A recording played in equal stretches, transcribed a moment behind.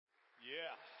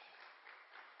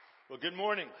Well, good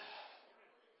morning.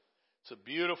 It's a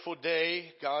beautiful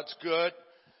day. God's good.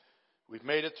 We've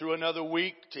made it through another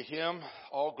week. To Him,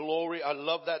 all glory. I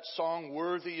love that song,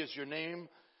 Worthy is Your Name,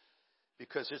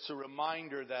 because it's a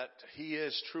reminder that He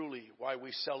is truly why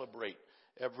we celebrate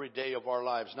every day of our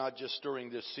lives, not just during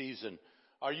this season.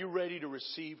 Are you ready to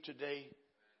receive today?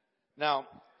 Now,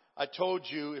 I told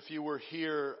you if you were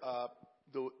here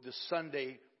the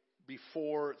Sunday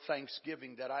before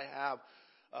Thanksgiving that I have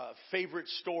favorite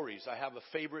stories. I have a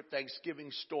favorite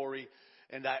Thanksgiving story,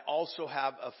 and I also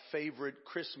have a favorite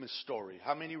Christmas story.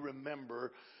 How many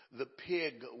remember the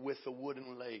pig with the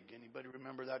wooden leg? Anybody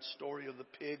remember that story of the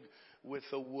pig with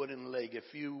the wooden leg? If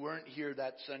you weren't here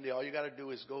that Sunday, all you got to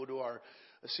do is go to our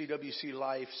CWC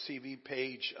Life CV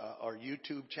page, our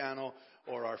YouTube channel,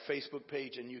 or our Facebook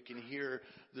page, and you can hear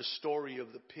the story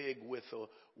of the pig with a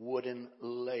wooden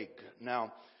leg.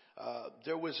 Now,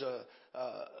 there was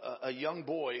a young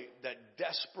boy that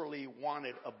desperately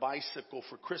wanted a bicycle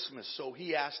for Christmas, so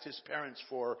he asked his parents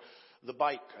for the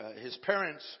bike. His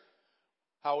parents,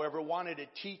 however, wanted to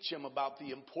teach him about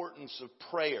the importance of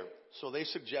prayer, so they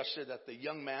suggested that the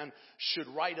young man should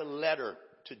write a letter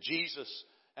to Jesus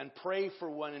and pray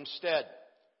for one instead.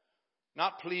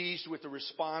 Not pleased with the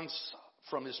response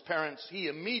from his parents, he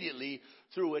immediately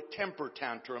threw a temper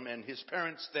tantrum, and his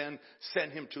parents then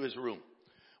sent him to his room.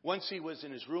 Once he was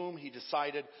in his room, he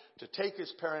decided to take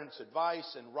his parents'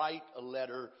 advice and write a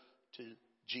letter to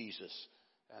Jesus.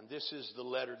 And this is the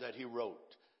letter that he wrote.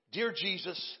 Dear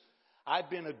Jesus,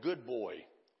 I've been a good boy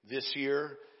this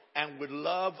year and would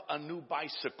love a new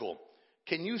bicycle.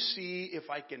 Can you see if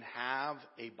I can have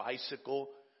a bicycle?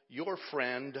 Your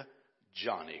friend,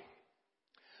 Johnny.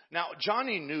 Now,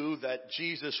 Johnny knew that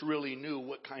Jesus really knew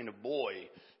what kind of boy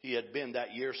he had been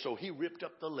that year, so he ripped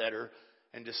up the letter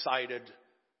and decided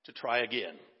to try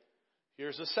again.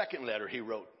 Here's a second letter he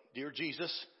wrote. Dear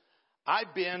Jesus,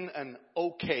 I've been an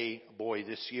okay boy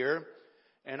this year,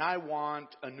 and I want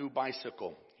a new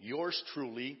bicycle. Yours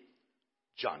truly,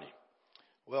 Johnny.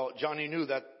 Well, Johnny knew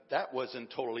that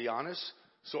wasn't totally honest,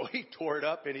 so he tore it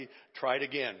up and he tried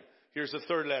again. Here's the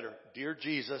third letter. Dear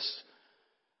Jesus,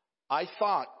 I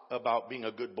thought about being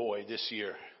a good boy this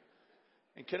year,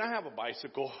 and can I have a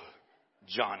bicycle?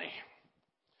 Johnny.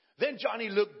 Then Johnny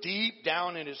looked deep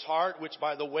down in his heart, which,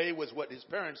 by the way, was what his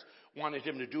parents wanted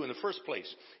him to do in the first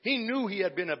place. He knew he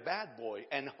had been a bad boy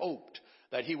and hoped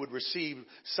that he would receive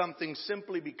something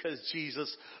simply because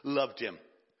Jesus loved him.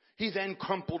 He then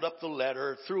crumpled up the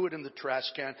letter, threw it in the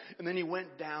trash can, and then he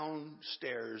went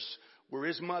downstairs where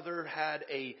his mother had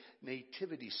a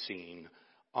nativity scene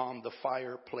on the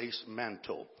fireplace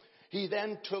mantel. He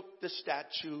then took the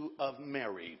statue of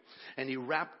Mary and he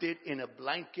wrapped it in a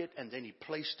blanket and then he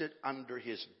placed it under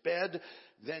his bed.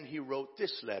 Then he wrote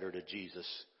this letter to Jesus.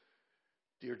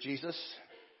 Dear Jesus,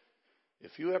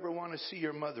 if you ever want to see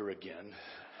your mother again,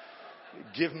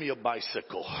 give me a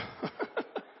bicycle.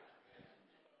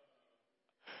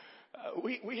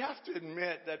 We have to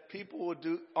admit that people will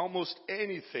do almost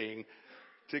anything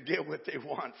to get what they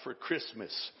want for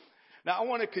Christmas. Now, I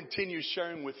want to continue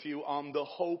sharing with you on the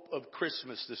hope of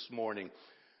Christmas this morning.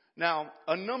 Now,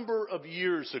 a number of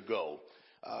years ago,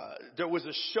 there was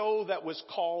a show that was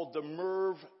called the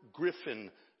Merv Griffin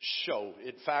Show.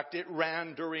 In fact, it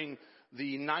ran during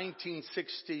the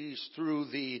 1960s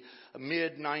through the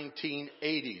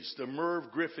mid-1980s. The Merv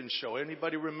Griffin Show.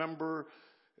 Anybody remember?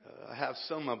 I have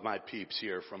some of my peeps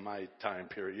here from my time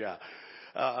period. Yeah.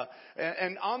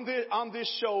 And on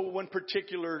this show, one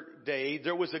particular day,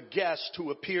 there was a guest who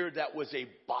appeared that was a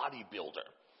bodybuilder.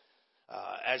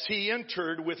 As he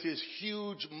entered with his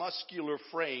huge muscular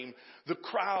frame, the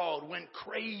crowd went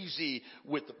crazy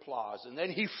with applause. And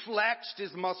then he flexed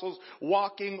his muscles,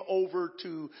 walking over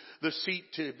to the seat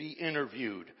to be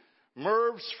interviewed.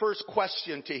 Merv's first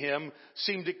question to him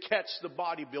seemed to catch the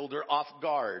bodybuilder off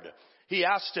guard. He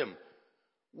asked him,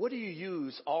 what do you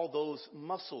use all those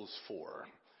muscles for?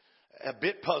 A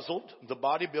bit puzzled, the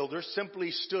bodybuilder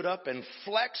simply stood up and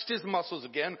flexed his muscles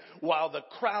again while the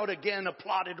crowd again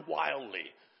applauded wildly.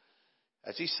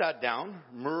 As he sat down,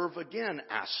 Merv again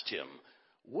asked him,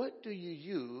 what do you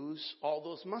use all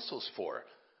those muscles for?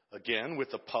 Again,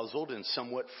 with a puzzled and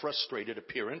somewhat frustrated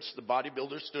appearance, the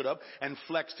bodybuilder stood up and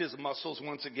flexed his muscles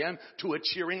once again to a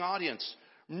cheering audience.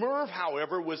 Merv,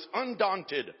 however, was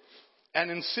undaunted and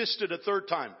insisted a third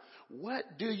time,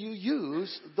 what do you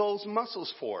use those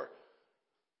muscles for?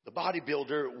 The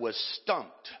bodybuilder was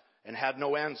stumped and had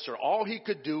no answer. All he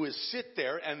could do is sit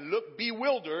there and look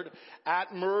bewildered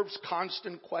at Merv's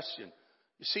constant question.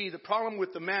 You see, the problem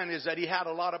with the man is that he had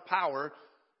a lot of power,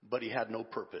 but he had no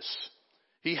purpose.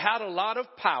 He had a lot of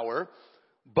power,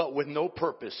 but with no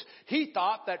purpose. He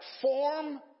thought that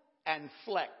form and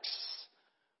flex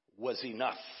was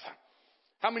enough.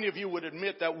 How many of you would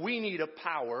admit that we need a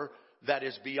power that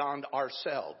is beyond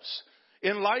ourselves?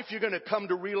 In life, you're going to come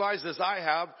to realize, as I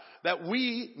have, that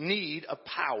we need a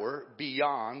power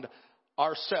beyond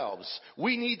ourselves.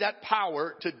 We need that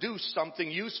power to do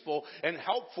something useful and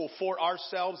helpful for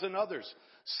ourselves and others.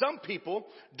 Some people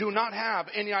do not have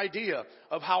any idea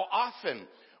of how often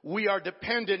we are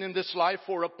dependent in this life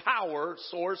for a power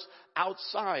source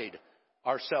outside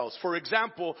ourselves. For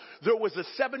example, there was a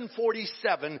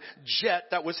 747 jet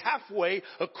that was halfway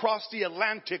across the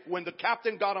Atlantic when the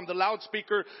captain got on the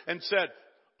loudspeaker and said,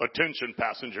 "Attention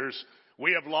passengers,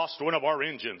 we have lost one of our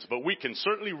engines, but we can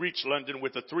certainly reach London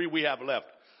with the 3 we have left.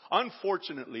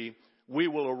 Unfortunately, we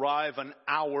will arrive an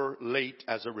hour late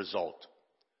as a result."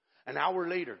 An hour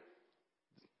later,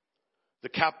 the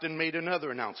captain made another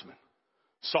announcement.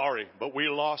 "Sorry, but we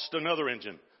lost another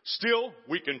engine. Still,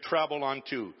 we can travel on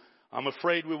 2. I'm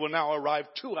afraid we will now arrive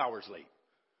 2 hours late."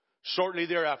 Shortly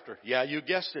thereafter, yeah, you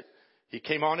guessed it, he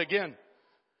came on again.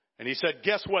 And he said,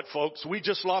 "Guess what, folks? We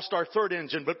just lost our 3rd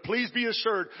engine, but please be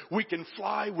assured we can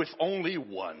fly with only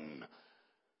 1.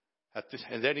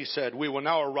 And then he said, "We will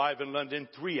now arrive in London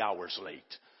 3 hours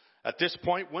late." At this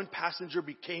point, one passenger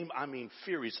became,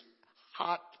 furious,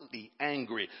 hotly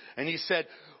angry. And he said,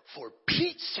 "For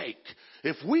Pete's sake,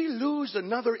 if we lose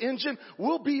another engine,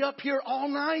 we'll be up here all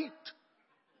night."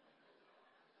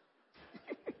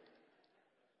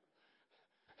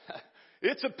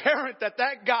 It's apparent that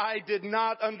that guy did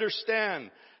not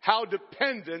understand how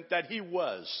dependent that he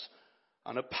was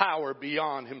on a power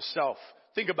beyond himself.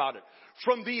 Think about it.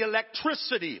 From the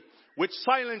electricity which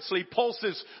silently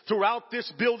pulses throughout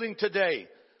this building today,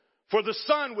 for the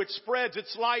sun which spreads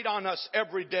its light on us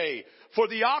every day, for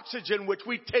the oxygen which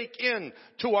we take in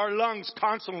to our lungs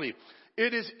constantly,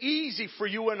 it is easy for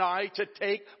you and I to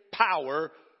take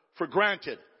power for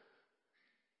granted.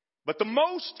 But the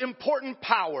most important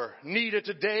power needed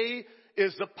today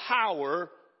is the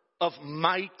power of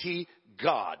mighty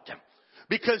God.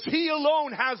 Because He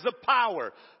alone has the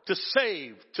power to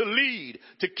save, to lead,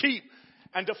 to keep,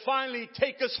 and to finally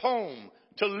take us home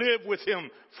to live with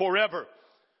Him forever.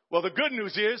 Well, the good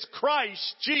news is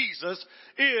Christ Jesus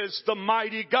is the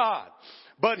mighty God.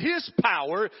 But His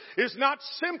power is not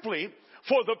simply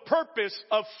for the purpose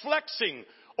of flexing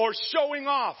or showing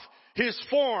off His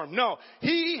form. No,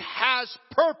 He has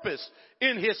purpose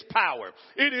in His power.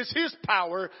 It is His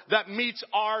power that meets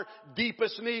our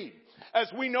deepest need.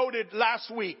 As we noted last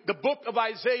week, the book of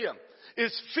Isaiah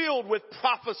is filled with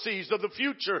prophecies of the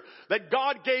future that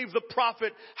God gave the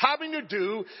prophet, having to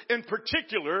do in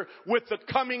particular with the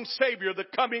coming Savior, the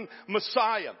coming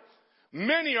Messiah.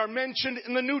 Many are mentioned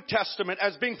in the New Testament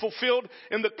as being fulfilled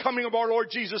in the coming of our Lord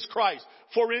Jesus Christ.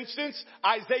 For instance,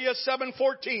 Isaiah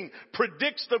 7:14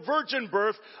 predicts the virgin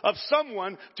birth of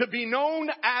someone to be known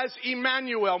as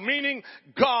Emmanuel, meaning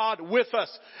God with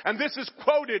us. And this is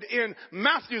quoted in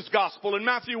Matthew's Gospel in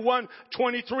Matthew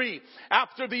 1:23.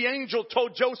 After the angel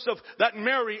told Joseph that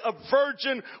Mary, a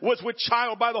virgin, was with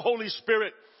child by the Holy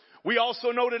Spirit. We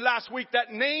also noted last week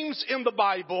that names in the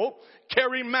Bible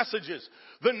carry messages.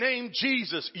 The name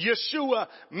Jesus, Yeshua,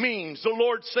 means the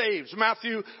Lord saves,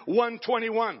 Matthew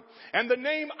 1:21. And the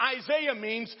name Isaiah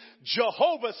means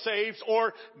Jehovah saves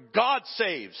or God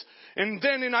saves. And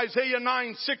then in Isaiah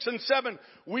 9:6 and 7,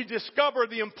 we discover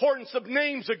the importance of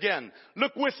names again.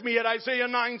 Look with me at Isaiah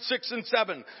 9:6 and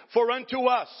 7. For unto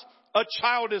us a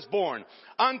child is born.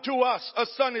 Unto us a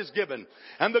son is given.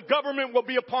 And the government will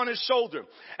be upon his shoulder.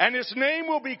 And his name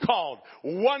will be called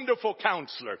Wonderful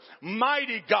Counselor,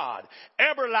 Mighty God,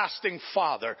 Everlasting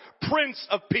Father, Prince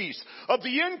of Peace. Of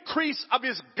the increase of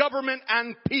his government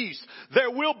and peace, there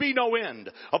will be no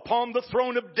end upon the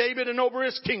throne of David and over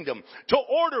his kingdom, to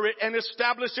order it and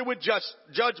establish it with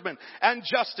judgment and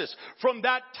justice from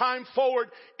that time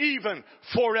forward, even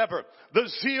forever. The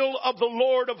zeal of the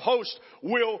Lord of hosts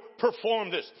will perform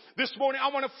this. This morning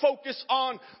I want to focus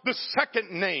on the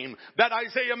second name that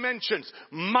Isaiah mentions,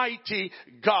 Mighty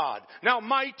God. Now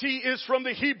mighty is from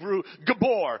the Hebrew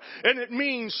Gabor, and it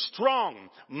means strong,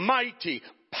 mighty,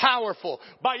 powerful.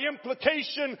 By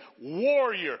implication,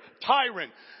 warrior,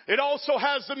 tyrant. It also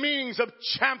has the meanings of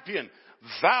champion,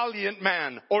 valiant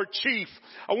man, or chief.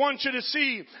 I want you to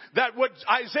see that what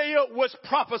Isaiah was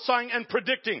prophesying and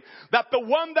predicting, that the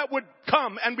one that would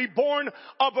come and be born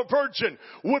of a virgin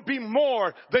would be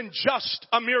more than just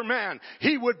a mere man.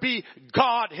 He would be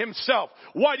God himself.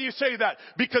 Why do you say that?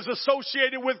 Because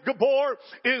associated with Gabor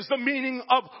is the meaning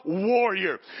of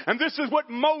warrior. And this is what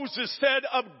Moses said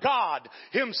of God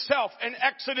himself in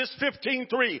Exodus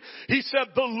 15:3. He said,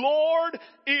 the Lord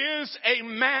is a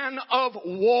man of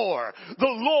war. The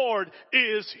Lord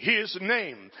is his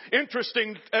name.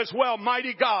 Interesting as well,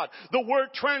 mighty God. The word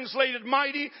translated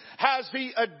mighty has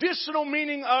the additional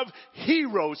meaning of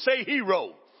hero. Say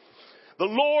hero. The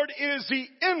Lord is the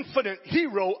infinite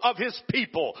hero of his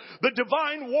people, the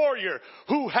divine warrior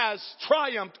who has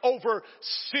triumphed over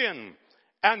sin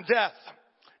and death.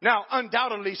 Now,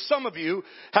 undoubtedly, some of you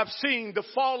have seen the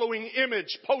following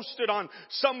image posted on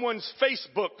someone's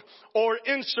Facebook or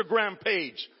Instagram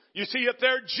page. You see it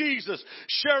there, Jesus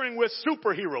sharing with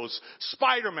superheroes,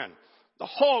 Spider-Man, the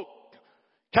Hulk,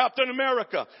 Captain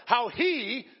America, how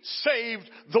he saved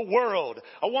the world.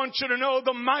 I want you to know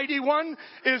the mighty one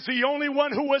is the only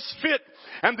one who was fit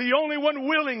and the only one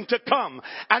willing to come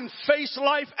and face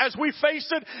life as we face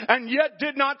it, and yet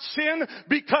did not sin,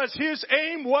 because his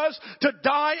aim was to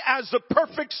die as the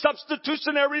perfect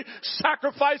substitutionary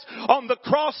sacrifice on the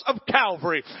cross of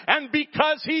Calvary. And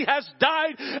because he has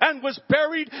died and was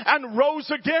buried and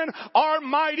rose again, our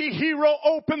mighty hero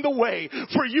opened the way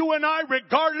for you and I,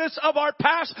 regardless of our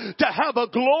past, to have a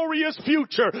glorious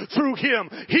future through him.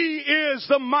 He is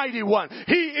the mighty one.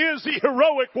 He is the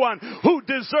heroic one who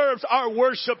deserves our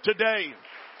worship today.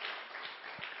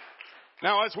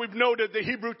 Now, as we've noted, the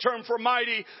Hebrew term for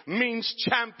mighty means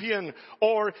champion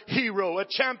or hero. A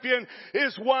champion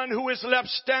is one who is left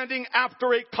standing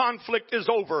after a conflict is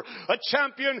over. A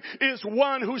champion is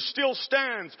one who still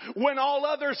stands when all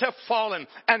others have fallen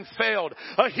and failed.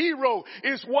 A hero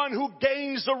is one who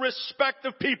gains the respect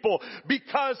of people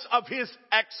because of his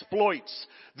exploits.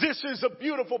 This is a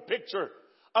beautiful picture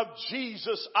of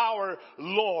Jesus our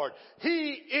Lord.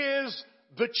 He is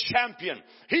the champion.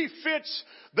 He fits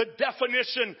the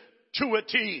definition to a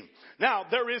T. Now,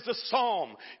 there is a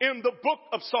psalm in the book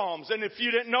of Psalms. And if you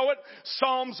didn't know it,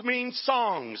 Psalms means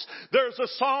songs. There's a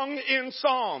song in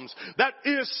Psalms that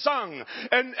is sung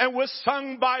and was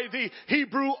sung by the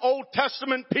Hebrew Old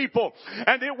Testament people.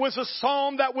 And it was a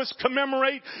psalm that was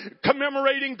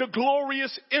commemorating the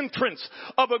glorious entrance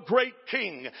of a great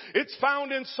king. It's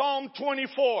found in Psalm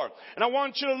 24. And I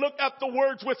want you to look at the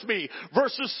words with me,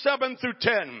 verses 7 through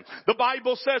 10. The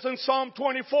Bible says in Psalm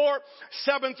 24,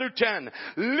 7 through 10,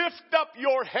 lift up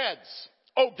your heads,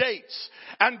 O gates,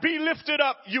 and be lifted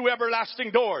up, you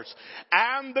everlasting doors,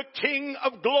 and the King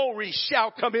of glory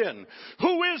shall come in.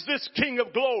 Who is this King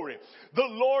of glory? The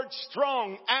Lord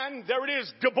strong, and there it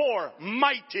is, Gabor,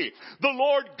 mighty. The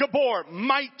Lord Gabor,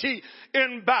 mighty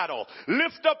in battle.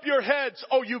 Lift up your heads,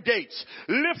 O you gates.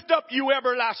 Lift up, you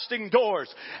everlasting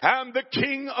doors, and the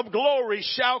King of glory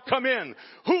shall come in.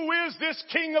 Who is this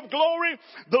King of glory?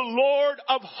 The Lord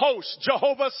of hosts,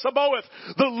 Jehovah Sabaoth,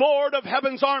 the Lord of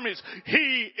heaven's armies. He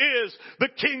is the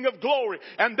King of glory.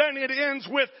 And then it ends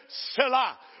with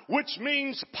Selah, which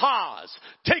means pause.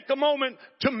 Take a moment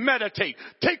to meditate.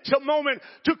 Take a moment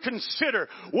to consider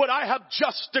what I have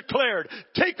just declared.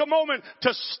 Take a moment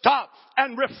to stop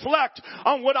and reflect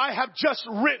on what I have just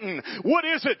written. What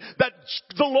is it? That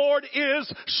the Lord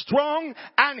is strong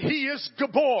and he is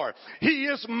Gabor. He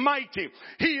is mighty.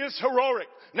 He is heroic.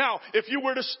 Now, if you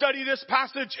were to study this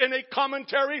passage in a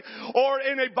commentary or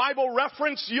in a Bible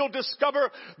reference, you'll discover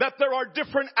that there are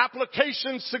different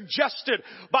applications suggested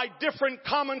by different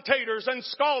commentators and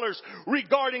scholars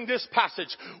regarding this passage.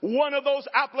 One of those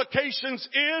applications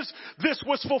is this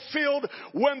was fulfilled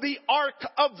when the Ark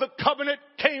of the Covenant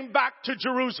came back to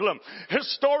Jerusalem.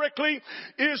 Historically,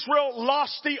 Israel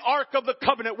lost the Ark of the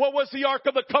Covenant. What was the Ark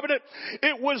of the Covenant?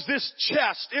 It was this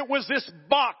chest. It was this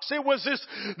box. It was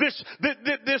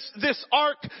this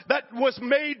ark that was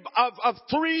made of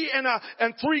 3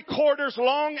 3/4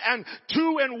 long and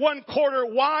 2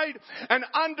 1/4 wide. And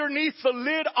underneath the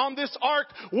lid on this ark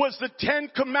was the 10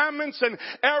 Commandments and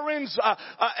Aaron's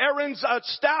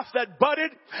staff that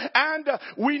budded. And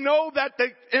we know that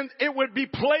it would be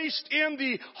placed in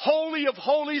the Holy of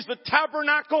Holies, the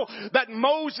tabernacle that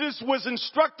Moses was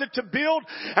instructed to build.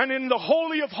 And in the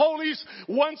Holy of Holies,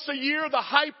 once a year, the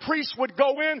high priest would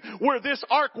go in where this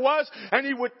ark was, and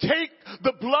he would take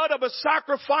the blood of a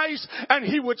sacrifice and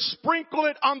he would sprinkle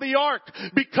it on the ark.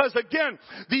 Because again,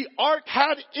 the ark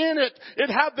had in it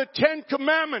had the 10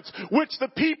 Commandments, which the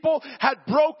people had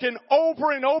broken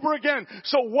over and over again.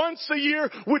 So once a year,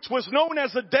 which was known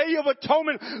as the Day of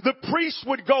Atonement, the priest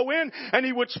would go in and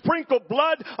he would sprinkle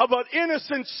blood of an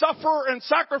innocent sufferer and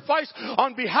sacrifice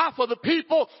on behalf of the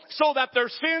people so that their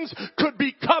sins could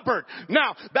be covered.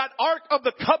 Now, that Ark of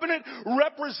the Covenant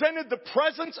represented the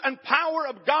presence and power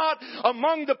of God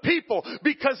among the people,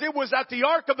 because it was at the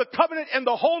Ark of the Covenant in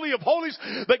the Holy of Holies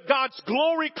that God's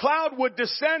glory cloud would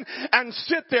descend and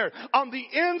sit there. On the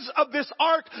ends of this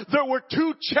ark there were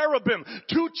two cherubim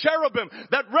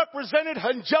that represented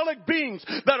angelic beings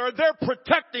that are there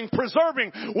protecting,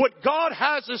 preserving what God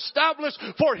has established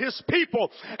for His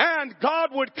people. And God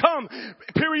would come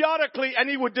periodically and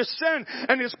He would descend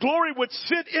and His glory would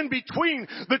sit in between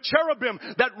the cherubim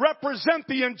that represent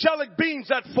the angelic beings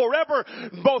that forever,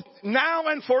 both now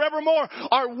and forevermore,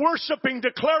 are worshiping,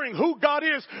 declaring who God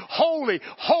is. Holy,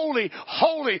 holy,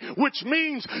 holy, which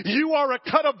means you are a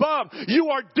cut above. You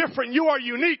are different. You are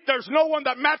unique. There's no one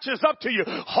that matches up to you.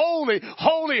 Holy,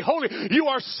 holy, holy. You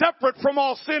are separate from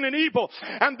all sin and evil.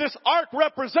 And this ark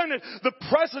represented the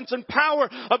presence and power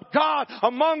of God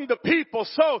among the people.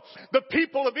 So the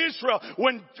people of Israel,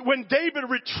 when David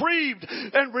retrieved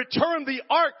and returned the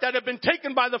ark that had been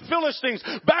taken by the Philistines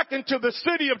back into the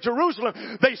city of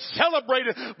Jerusalem, they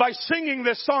celebrated by singing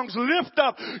this song, lift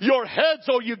up your heads,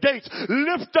 O you gates.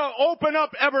 Lift up, open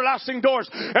up everlasting doors,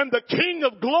 and the King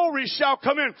of glory shall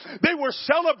come in. They were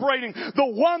celebrating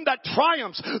the one that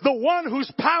triumphs, the one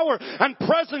whose power and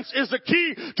presence is the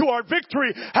key to our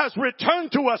victory has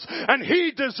returned to us, and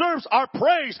He deserves our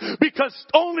praise because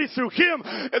only through Him,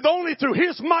 and only through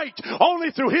His might,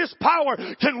 only through His power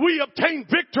can we obtain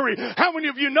victory. How many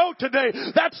of you know today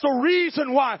that's the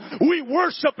reason why we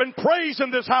worship and praise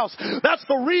in this house? That's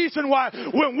the reason why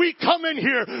when we come in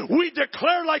here, we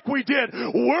declare like we did,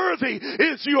 worthy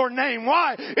is your name.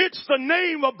 Why? It's the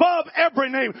name above every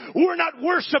name. We're not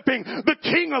worshiping the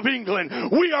King of England.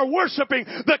 We are worshiping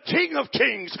the King of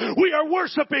Kings. We are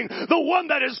worshiping the one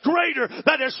that is greater,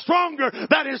 that is stronger,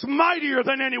 that is mightier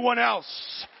than anyone else.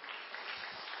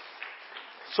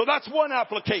 So that's one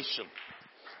application.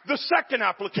 The second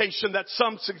application that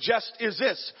some suggest is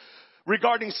this.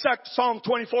 Regarding Psalm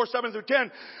 24, 7 through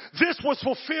 10. This was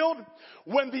fulfilled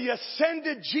when the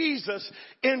ascended Jesus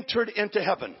entered into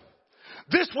heaven.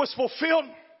 This was fulfilled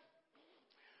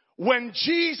when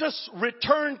Jesus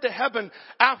returned to heaven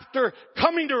after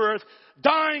coming to earth,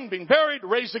 dying, being buried,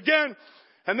 raised again.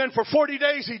 And then for 40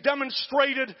 days He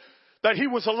demonstrated that He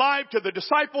was alive to the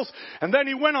disciples. And then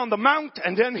He went on the mount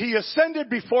and then He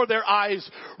ascended before their eyes,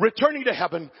 returning to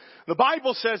heaven. The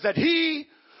Bible says that He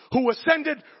who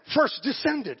ascended first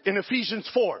descended in Ephesians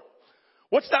 4.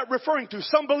 What's that referring to?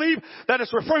 Some believe that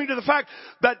it's referring to the fact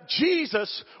that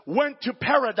Jesus went to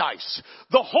paradise,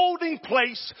 the holding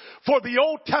place for the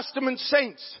Old Testament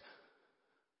saints.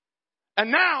 And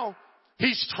now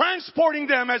He's transporting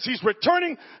them as He's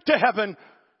returning to heaven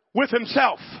with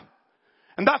Himself.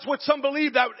 And that's what some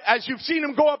believe, that as you've seen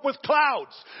Him go up with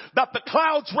clouds, that the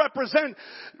clouds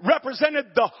represented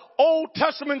the Old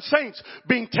Testament saints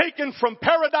being taken from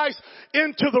paradise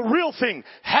into the real thing,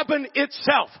 heaven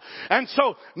itself. And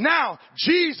so now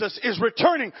Jesus is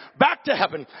returning back to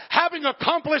heaven, having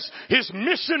accomplished His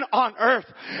mission on earth.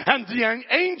 And the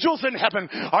angels in heaven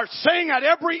are saying at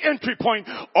every entry point,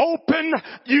 open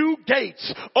you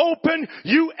gates, open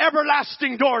you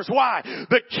everlasting doors. Why?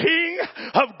 The King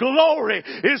of glory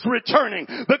is returning.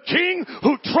 The King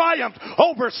who triumphed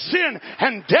over sin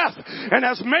and death and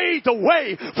has made the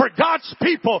way for God's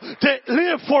people to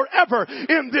live forever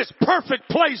in this perfect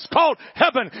place called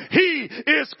heaven. He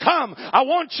is come. I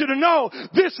want you to know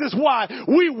this is why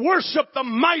we worship the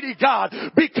mighty God,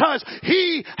 because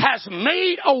He has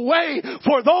made a way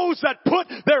for those that put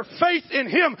their faith in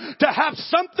Him to have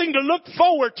something to look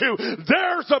forward to.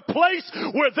 There's a place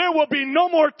where there will be no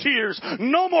more tears,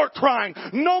 no more crying,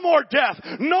 no more death,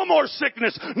 no more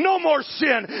sickness, no more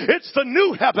sin. It's the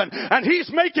new heaven, and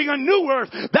He's making a new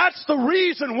earth. That's the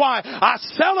reason why I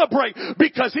celebrate,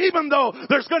 because even though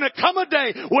there's going to come a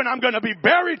day when I'm going to be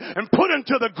buried and put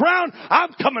into the ground,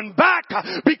 I'm coming back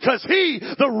because He,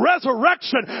 the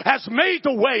resurrection, has made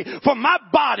the way for my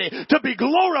body to be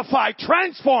glorified,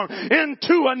 transformed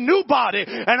into a new body,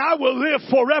 and I will live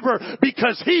forever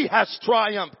because He has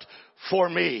triumphed for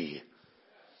me.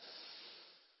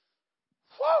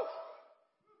 Whoa!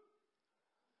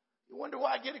 You wonder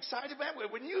why I get excited, man?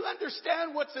 When you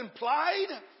understand what's implied,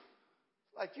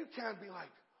 like you can't be like,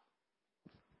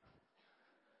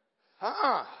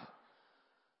 we're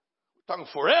talking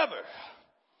forever.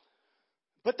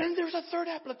 But then there's a third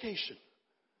application.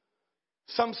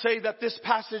 Some say that this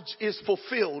passage is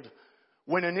fulfilled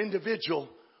when an individual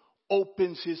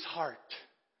opens his heart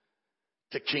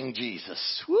to King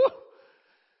Jesus. Woo!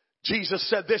 Jesus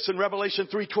said this in Revelation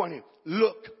 3:20.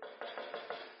 Look,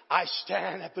 I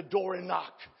stand at the door and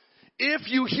knock. If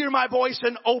you hear my voice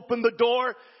and open the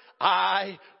door,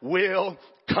 I will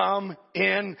come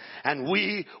in and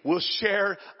we will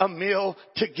share a meal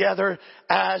together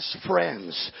as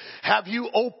friends. Have you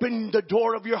opened the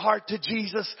door of your heart to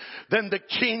Jesus? Then the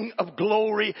King of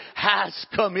Glory has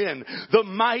come in. The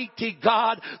mighty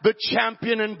God, the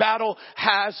champion in battle,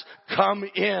 has come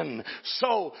in.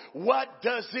 So what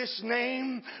does this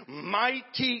name,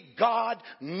 Mighty God,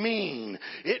 mean?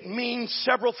 It means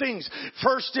several things.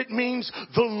 First, it means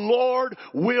the Lord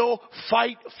will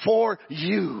fight for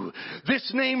you.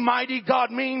 This name, Mighty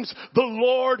God, means the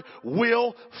Lord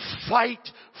will fight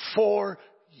for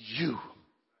you.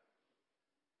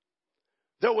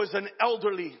 There was an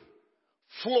elderly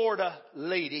Florida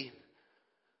lady.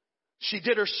 She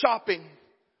did her shopping,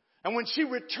 and when she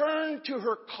returned to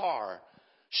her car,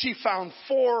 she found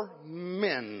 4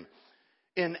 men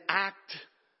in act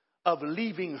of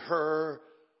leaving her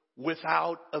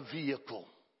without a vehicle.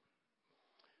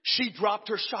 She dropped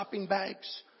her shopping bags,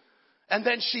 and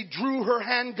then she drew her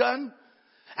handgun,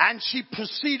 and she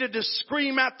proceeded to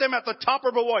scream at them at the top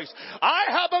of her voice, "I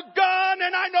have a gun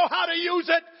and I know how to use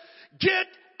it. Get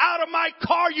out of my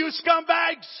car, you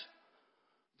scumbags."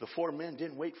 The 4 men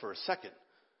didn't wait for a second.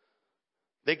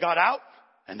 They got out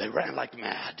and they ran like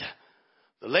mad.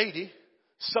 The lady,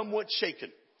 somewhat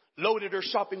shaken, loaded her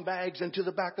shopping bags into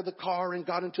the back of the car and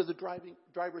got into the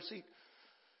driver's seat.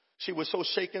 She was so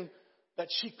shaken that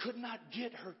she could not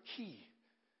get her key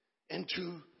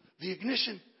into the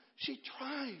ignition. She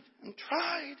tried and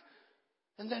tried,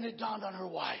 and then it dawned on her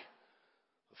why.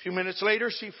 A few minutes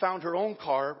later, she found her own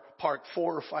car parked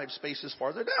 4 or 5 spaces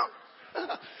farther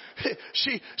down.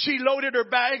 She loaded her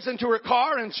bags into her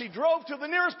car and she drove to the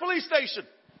nearest police station.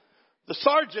 The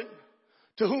sergeant,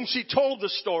 to whom she told the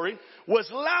story,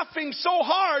 was laughing so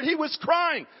hard he was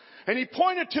crying. And he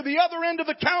pointed to the other end of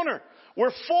the counter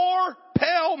where 4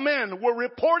 pale men were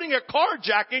reporting a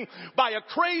carjacking by a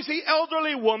crazy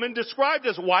elderly woman described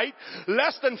as white,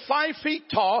 less than 5 feet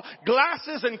tall,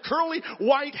 glasses and curly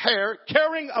white hair,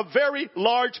 carrying a very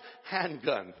large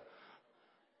handgun.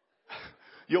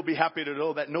 You'll be happy to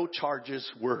know that no charges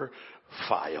were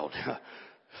filed.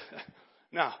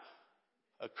 Now,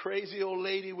 a crazy old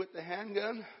lady with the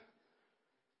handgun,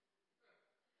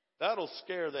 that'll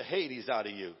scare the Hades out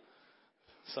of you.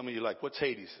 Some of you are like, what's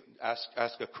Hades?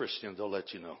 Ask a Christian, they'll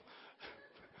let you know.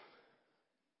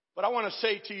 But I want to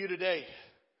say to you today,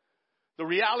 the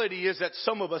reality is that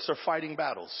some of us are fighting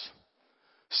battles.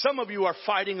 Some of you are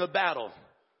fighting a battle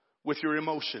with your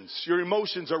emotions. Your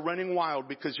emotions are running wild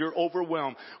because you're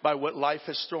overwhelmed by what life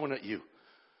has thrown at you.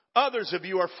 Others of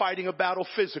you are fighting a battle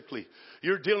physically.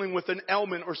 You're dealing with an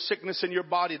ailment or sickness in your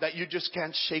body that you just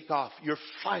can't shake off. You're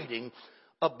fighting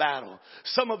a battle.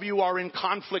 Some of you are in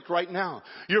conflict right now.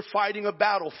 You're fighting a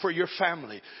battle for your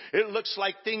family. It looks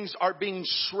like things are being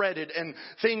shredded and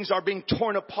things are being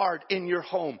torn apart in your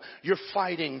home. You're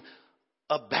fighting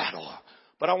a battle.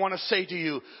 But I want to say to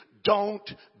you, don't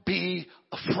be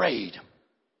afraid.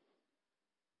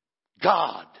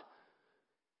 God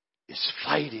is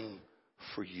fighting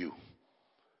for you.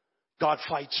 God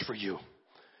fights for you.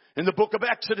 In the book of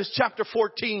Exodus chapter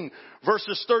 14,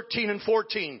 verses 13 and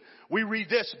 14, we read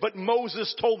this, "But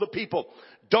Moses told the people,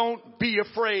 don't be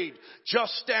afraid.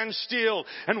 Just stand still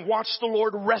and watch the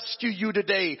Lord rescue you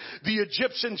today. The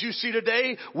Egyptians you see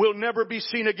today will never be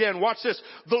seen again." Watch this.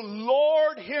 "The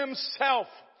Lord himself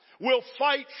will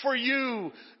fight for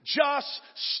you. Just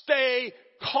stay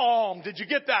calm." Did you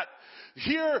get that?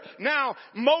 Here now,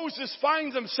 Moses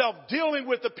finds himself dealing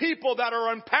with the people that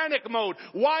are in panic mode.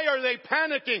 Why are they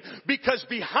panicking? Because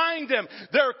behind them,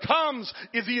 the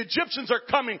Egyptians are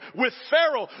coming with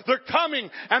Pharaoh. They're coming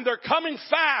and they're coming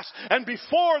fast. And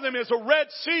before them is a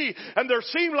Red Sea. And they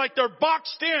seem like they're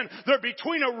boxed in. They're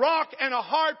between a rock and a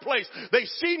hard place. They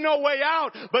see no way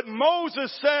out. But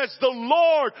Moses says, the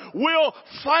Lord will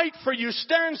fight for you.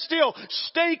 Stand still.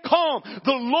 Stay calm.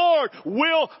 The Lord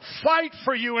will fight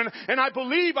for you. And I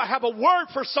believe I have a word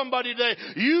for somebody today.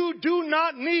 You do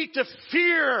not need to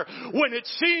fear when it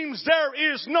seems there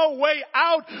is no way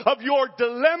out of your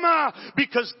dilemma,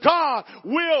 because God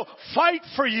will fight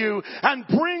for you and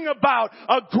bring about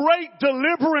a great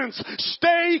deliverance.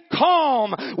 Stay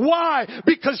calm. Why?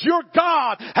 Because your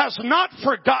God has not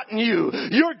forgotten you.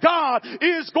 Your God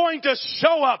is going to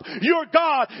show up. Your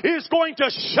God is going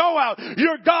to show out.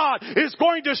 Your God is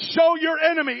going to show your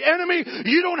enemy. Enemy,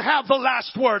 you don't have the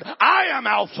last word. I am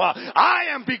Alpha. I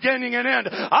am beginning and end.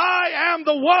 I am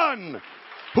the one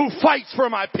who fights for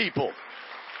my people.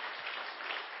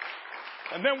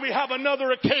 And then we have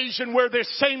another occasion where this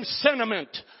same sentiment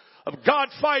of God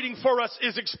fighting for us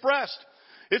is expressed.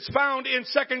 It's found in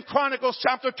 2 Chronicles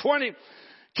chapter 20.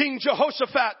 King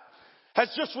Jehoshaphat has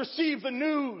just received the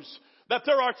news that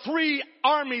there are 3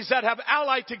 armies that have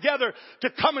allied together to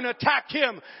come and attack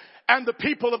him and the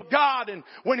people of God. And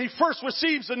when he first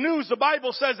receives the news, the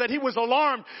Bible says that he was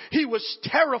alarmed. He was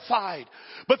terrified.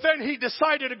 But then he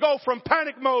decided to go from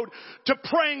panic mode to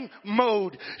praying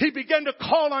mode. He began to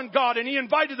call on God, and he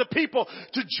invited the people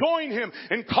to join him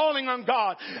in calling on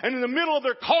God. And in the middle of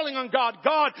their calling on God,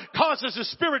 God causes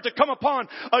his Spirit to come upon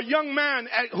a young man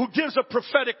who gives a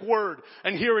prophetic word.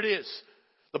 And here it is.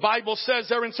 The Bible says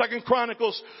there in 2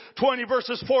 Chronicles 20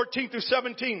 verses 14 through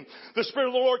 17, the Spirit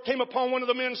of the Lord came upon one of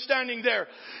the men standing there.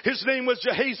 His name was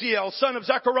Jehaziel, son of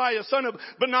Zechariah, son of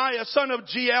Benaiah, son of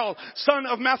Jeiel, son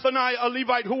of Mathaniah, a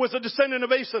Levite who was a descendant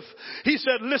of Asaph. He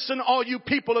said, listen, all you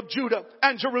people of Judah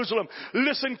and Jerusalem.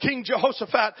 Listen, King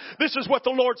Jehoshaphat. This is what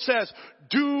the Lord says.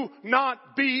 Do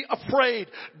not be afraid.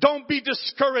 Don't be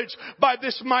discouraged by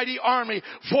this mighty army,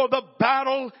 for the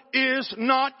battle is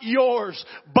not yours,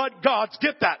 but God's.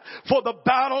 Get that. For the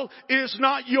battle is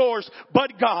not yours,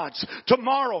 but God's.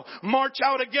 Tomorrow, march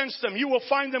out against them. You will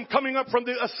find them coming up from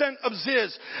the ascent of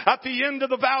Ziz at the end of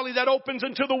the valley that opens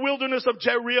into the wilderness of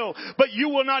Jereel. But you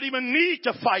will not even need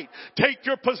to fight. Take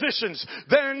your positions.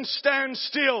 Then stand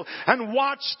still and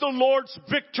watch the Lord's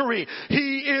victory.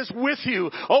 He is with you.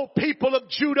 O people of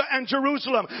Judah and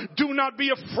Jerusalem, do not be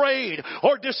afraid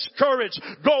or discouraged.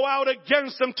 Go out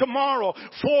against them tomorrow,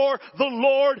 for the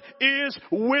Lord is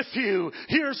with you.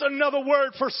 Here's another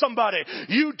word for somebody.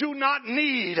 You do not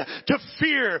need to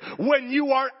fear when you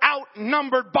are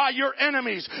outnumbered by your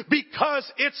enemies,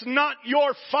 because it's not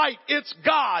your fight, it's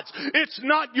God's. It's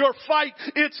not your fight,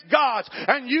 it's God's.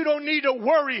 And you don't need to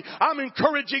worry. I'm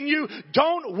encouraging you,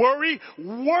 don't worry.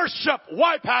 Worship.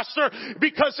 Why, Pastor?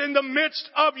 Because in the midst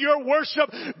of your worship,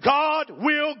 God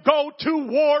will go to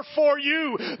war for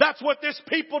you. That's what this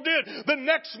people did. The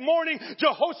next morning,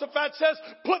 Jehoshaphat says,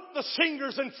 put the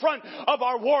singers in front of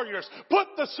our warriors. Put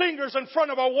the singers in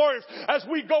front of our warriors as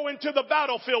we go into the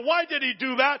battlefield. Why did he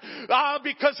do that?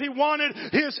 Because he wanted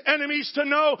his enemies to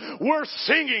know we're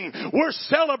singing, we're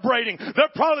celebrating.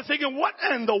 They're probably thinking, what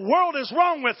in the world is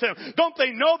wrong with them? Don't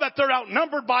they know that they're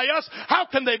outnumbered by us? How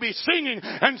can they be singing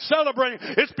and celebrating?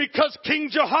 It's because King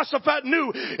Jehoshaphat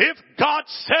knew if God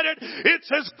said it, it's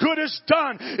as good as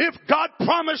done. If God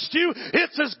promised you,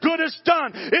 it's as good as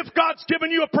done. If God's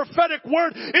given you a prophetic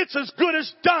word, it's as good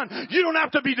as done. You don't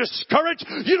have to be discouraged.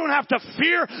 You don't have to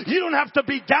fear. You don't have to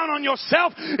be down on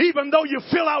yourself. Even though you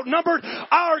feel outnumbered,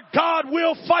 our God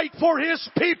will fight for his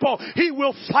people. He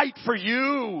will fight for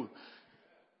you.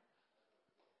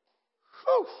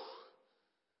 Whew.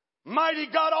 Mighty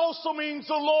God also means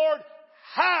the Lord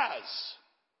has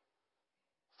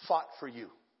fought for you.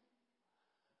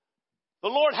 The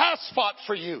Lord has fought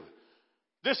for you.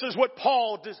 This is what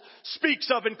Paul speaks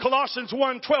of in Colossians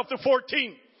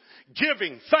 1:12-14.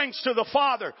 Giving thanks to the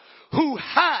Father who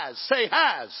has, say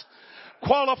has,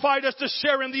 qualified us to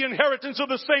share in the inheritance of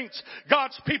the saints,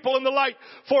 God's people in the light.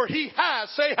 For he has,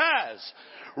 say has,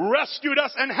 rescued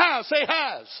us and has, say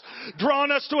has,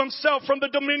 drawn us to himself from the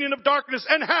dominion of darkness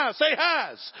and has, say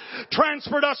has,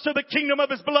 transferred us to the kingdom of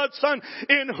his beloved Son,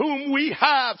 in whom we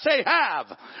have, say have.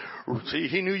 See,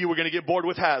 he knew you were going to get bored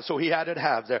with has, so he added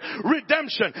have there.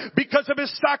 Redemption, because of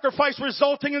his sacrifice,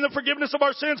 resulting in the forgiveness of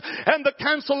our sins and the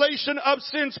cancellation of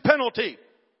sin's penalty.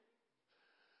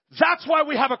 That's why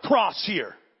we have a cross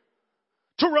here.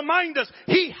 To remind us,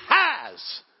 he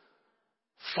has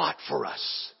fought for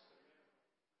us.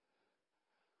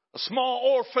 A small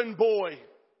orphan boy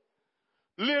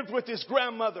lived with his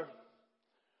grandmother.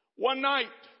 One night,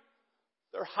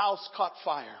 their house caught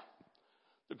fire.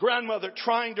 The grandmother,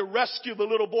 trying to rescue the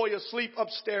little boy asleep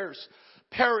upstairs,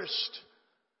 perished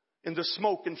in the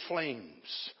smoke and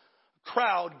flames. A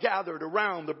crowd gathered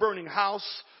around the burning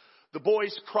house. The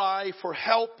boy's cry for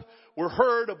help were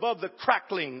heard above the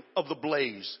crackling of the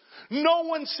blaze. No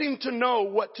one seemed to know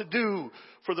what to do,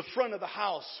 for the front of the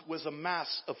house was a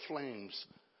mass of flames.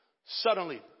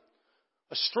 Suddenly,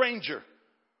 a stranger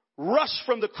rushed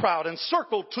from the crowd and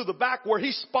circled to the back, where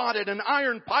he spotted an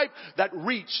iron pipe that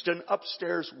reached an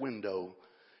upstairs window.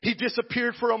 He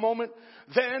disappeared for a moment,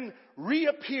 then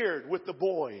reappeared with the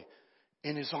boy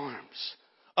in his arms.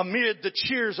 Amid the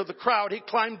cheers of the crowd, he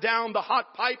climbed down the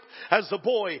hot pipe as the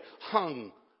boy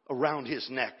hung around his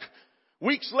neck.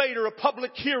 Weeks later, a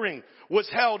public hearing was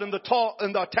held in the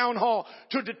town hall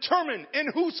to determine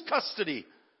in whose custody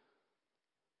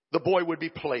the boy would be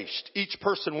placed. Each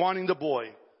person wanting the boy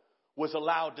was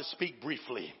allowed to speak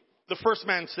briefly. The first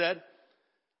man said,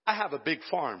 I have a big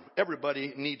farm.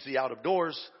 Everybody needs the out of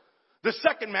doors. The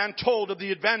second man told of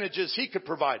the advantages he could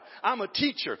provide. I'm a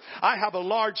teacher. I have a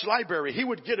large library. He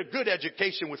would get a good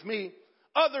education with me.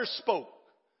 Others spoke.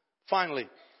 Finally,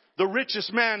 The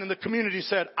richest man in the community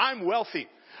said, I'm wealthy.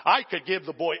 I could give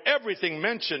the boy everything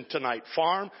mentioned tonight.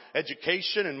 Farm,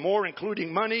 education, and more,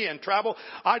 including money and travel.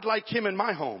 I'd like him in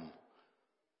my home.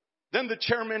 Then the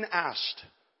chairman asked,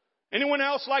 anyone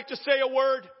else like to say a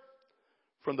word?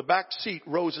 From the back seat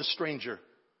rose a stranger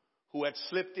who had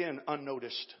slipped in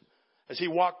unnoticed. As he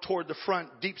walked toward the front,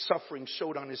 deep suffering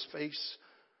showed on his face.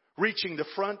 Reaching the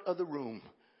front of the room,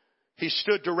 he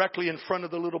stood directly in front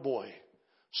of the little boy.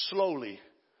 Slowly,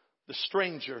 the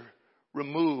stranger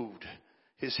removed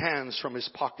his hands from his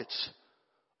pockets.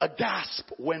 A gasp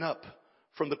went up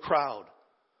from the crowd.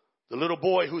 The little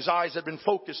boy, whose eyes had been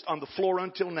focused on the floor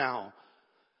until now,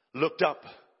 looked up.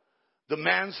 The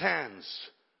man's hands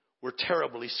were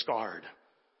terribly scarred.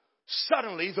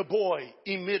 Suddenly, the boy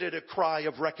emitted a cry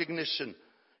of recognition.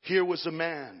 Here was a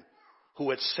man who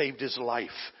had saved his life.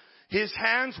 His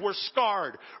hands were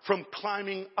scarred from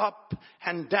climbing up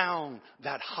and down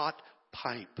that hot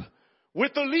pipe.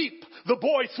 With a leap, the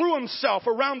boy threw himself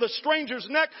around the stranger's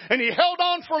neck and he held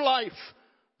on for life.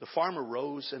 The farmer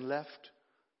rose and left.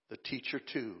 The teacher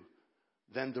too.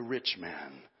 Then the rich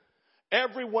man.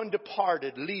 Everyone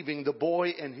departed, leaving the boy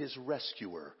and his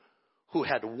rescuer, who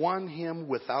had won him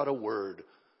without a word.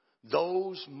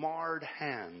 Those marred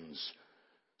hands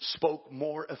spoke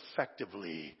more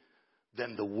effectively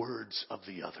than the words of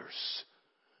the others.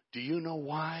 Do you know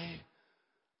why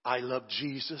I love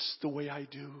Jesus the way I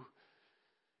do?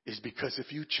 Is because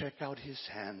if you check out his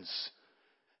hands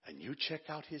and you check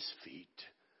out his feet,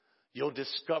 you'll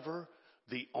discover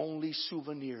the only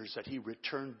souvenirs that he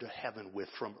returned to heaven with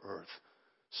from earth.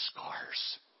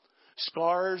 Scars.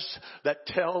 Scars that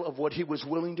tell of what he was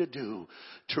willing to do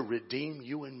to redeem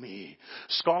you and me.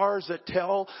 Scars that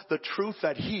tell the truth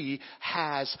that he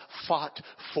has fought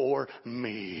for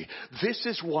me. This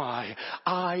is why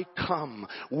I come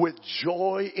with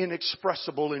joy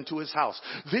inexpressible into his house.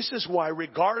 This is why,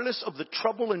 regardless of the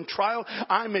trouble and trial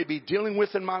I may be dealing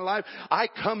with in my life, I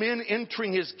come in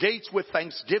entering his gates with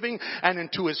thanksgiving and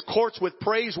into his courts with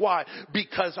praise. Why?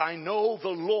 Because I know the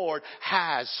Lord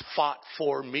has fought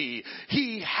for me.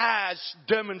 He has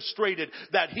demonstrated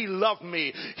that he loved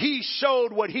me. He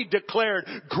showed what he declared.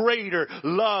 Greater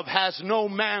love has no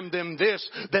man than this,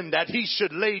 than that he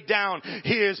should lay down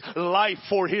his life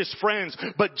for his friends.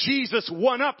 But Jesus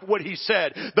won up what he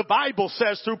said. The Bible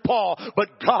says through Paul,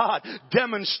 but God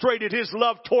demonstrated his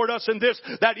love toward us in this,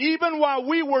 that even while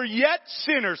we were yet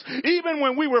sinners, even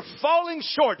when we were falling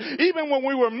short, even when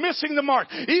we were missing the mark,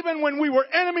 even when we were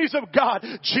enemies of God,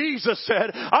 Jesus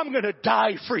said, I'm going to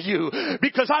die for you.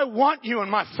 Because I want you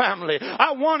and my family.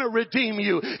 I want to redeem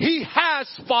you. He has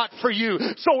fought for you.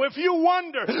 So if you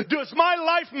wonder, does my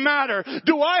life matter?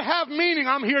 Do I have meaning?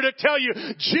 I'm here to tell you,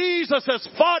 Jesus has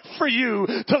fought for you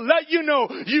to let you know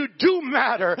you do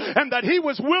matter and that he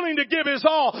was willing to give his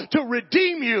all to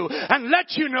redeem you and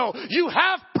let you know you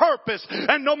have purpose.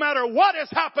 And no matter what has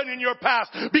happened in your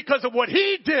past, because of what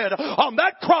he did on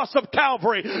that cross of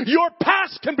Calvary, your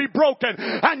past can be broken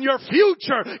and your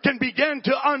future can begin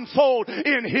to unfold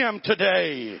in him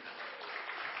today.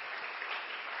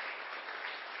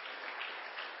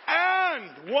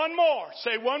 And one more.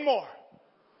 Say one more.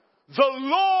 The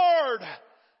Lord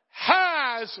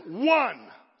has won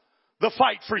the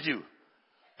fight for you.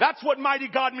 That's what mighty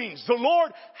God means. The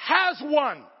Lord has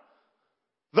won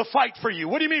the fight for you.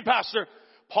 What do you mean, Pastor?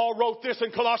 Paul wrote this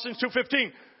in Colossians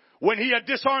 2:15. When he had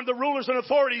disarmed the rulers and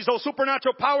authorities, those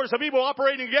supernatural powers of evil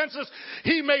operating against us,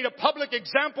 he made a public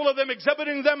example of them,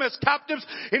 exhibiting them as captives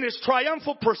in his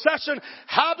triumphal procession,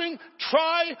 having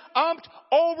triumphed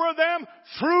over them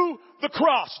through the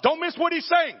cross. Don't miss what he's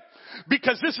saying.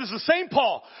 Because this is the same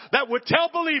Paul that would tell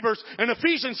believers in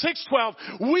Ephesians 6:12,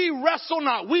 we wrestle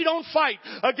not, we don't fight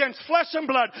against flesh and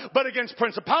blood, but against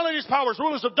principalities, powers,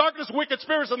 rulers of darkness, wicked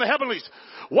spirits in the heavenlies.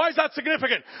 Why is that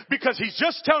significant? Because he's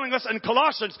just telling us in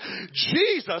Colossians,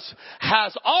 Jesus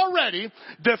has already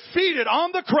defeated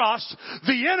on the cross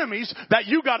the enemies that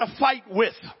you got to fight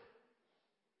with.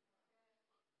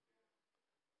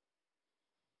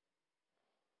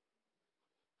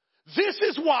 This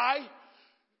is why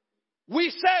we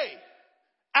say,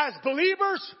 as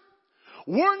believers,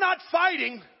 we're not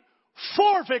fighting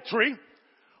for victory.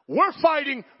 We're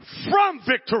fighting from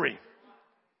victory.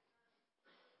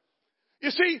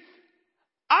 You see,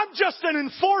 I'm just an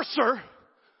enforcer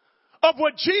of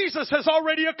what Jesus has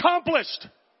already accomplished.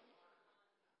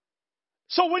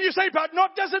 So when you say, but no,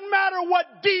 it doesn't matter what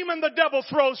demon the devil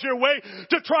throws your way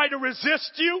to try to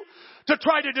resist you, to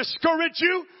try to discourage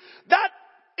you, that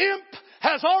imp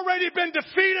has already been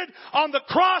defeated on the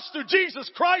cross through Jesus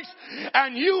Christ,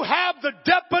 and you have the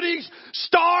deputy's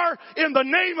star in the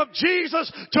name of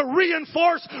Jesus to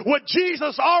reinforce what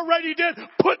Jesus already did.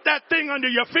 Put that thing under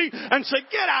your feet and say,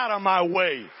 get out of my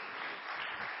way.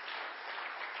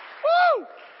 Woo!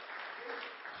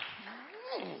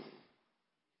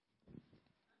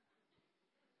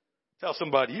 Tell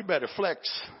somebody, you better flex.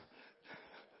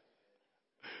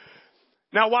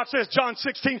 Now watch this, John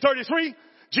 16:33.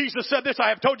 Jesus said this, I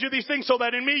have told you these things so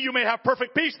that in me you may have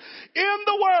perfect peace. In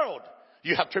the world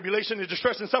you have tribulation and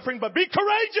distress and suffering, but be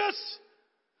courageous.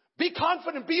 Be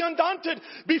confident, be undaunted,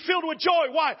 be filled with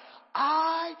joy. Why?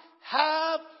 I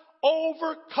have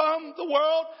overcome the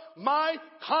world. My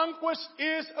conquest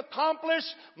is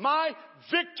accomplished. My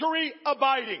victory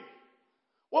abiding.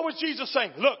 What was Jesus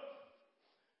saying? Look,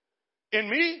 in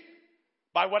me,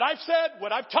 by what I've said,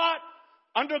 what I've taught,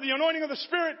 under the anointing of the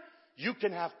Spirit, you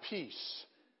can have peace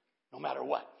no matter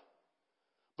what.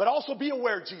 But also be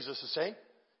aware, Jesus is saying,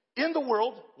 in the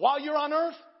world, while you're on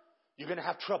earth, you're going to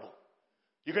have trouble.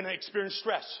 You're going to experience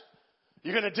stress.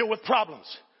 You're going to deal with problems.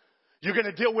 You're going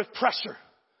to deal with pressure.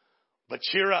 But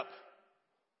cheer up.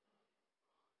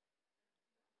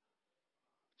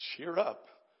 Cheer up.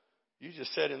 You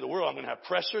just said in the world, I'm going to have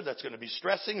pressure that's going to be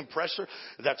stressing and pressure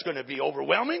that's going to be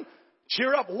overwhelming.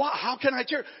 Cheer up. Why? How can I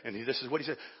cheer? And this is what he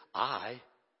said. I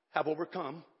have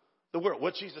overcome the world.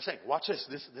 What's Jesus saying? Watch this.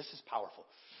 This is powerful.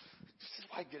 This is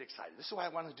why I get excited. This is why I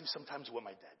want to do sometimes what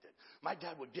my dad did. My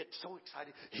dad would get so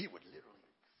excited, he would literally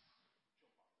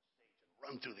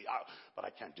run through the aisle. But I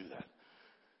can't do that.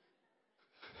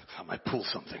 I might pull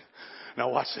something. Now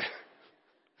watch it.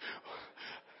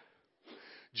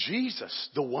 Jesus,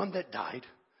 the one that died,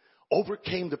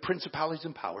 overcame the principalities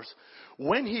and powers.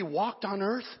 When he walked on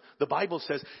earth, the Bible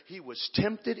says he was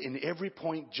tempted in every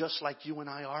point just like you and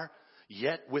I are,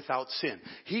 yet without sin.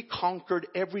 He conquered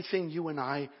everything you and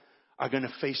I are going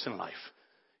to face in life.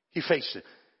 He faced it.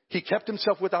 He kept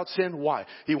himself without sin. Why?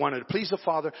 He wanted to please the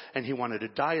Father, and he wanted to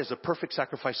die as a perfect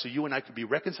sacrifice so you and I could be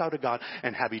reconciled to God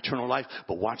and have eternal life.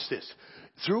 But watch this.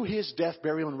 Through his death,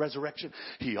 burial, and resurrection,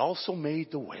 he also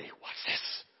made the way. Watch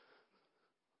this.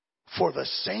 For the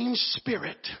same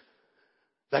Spirit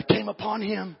that came upon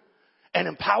him and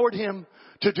empowered him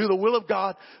to do the will of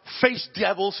God, face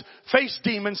devils, face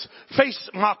demons, face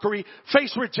mockery,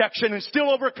 face rejection, and still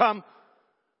overcome.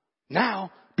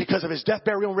 Now, because of his death,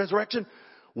 burial, and resurrection,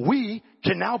 we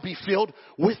can now be filled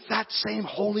with that same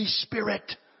Holy Spirit.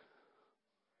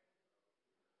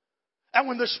 And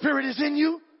when the Spirit is in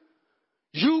you,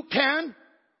 you can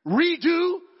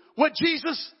redo what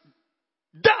Jesus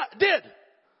did.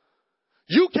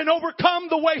 You can overcome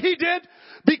the way he did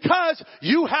because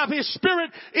you have his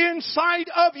Spirit inside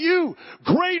of you.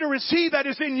 Greater is he that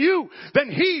is in you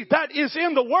than he that is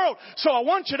in the world. So I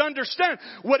want you to understand,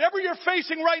 whatever you're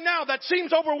facing right now that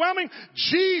seems overwhelming,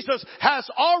 Jesus has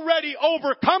already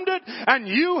overcome it, and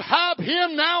you have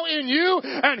him now in you,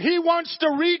 and he wants to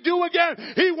redo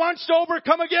again. He wants to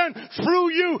overcome again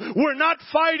through you. We're not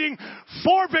fighting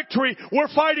for victory.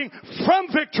 We're fighting from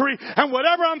victory. And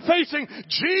whatever I'm facing,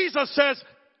 Jesus says,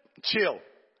 chill.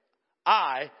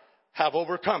 I have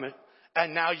overcome it,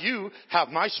 and now you have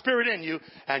my Spirit in you,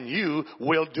 and you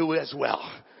will do as well.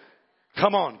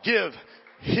 Come on, give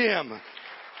him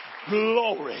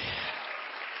glory.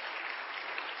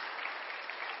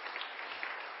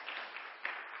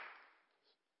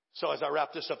 So as I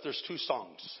wrap this up, there's two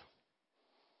songs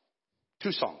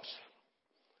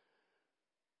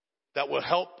that will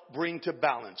help bring to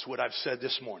balance what I've said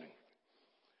this morning.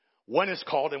 One is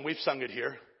called, and we've sung it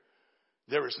here,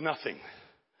 There is Nothing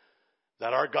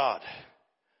That Our God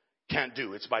Can't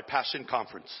Do. It's by Passion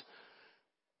Conference.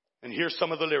 And here's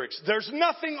some of the lyrics. There's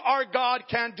nothing our God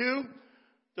can't do.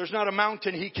 There's not a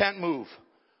mountain he can't move.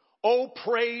 Oh,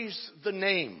 praise the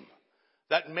name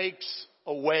that makes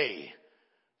a way.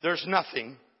 There's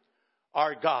nothing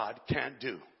our God can't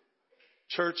do.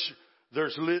 Church,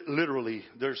 there's literally,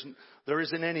 there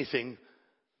isn't anything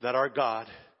that our God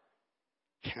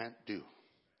can't do.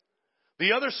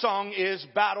 The other song is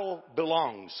Battle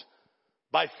Belongs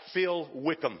by Phil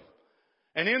Wickham.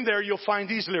 And in there you'll find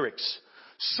these lyrics.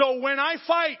 So when I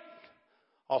fight,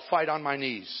 I'll fight on my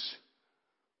knees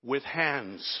with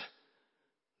hands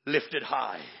lifted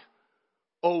high.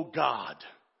 Oh God,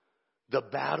 the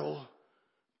battle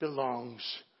belongs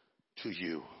to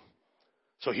you.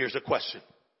 So here's a question.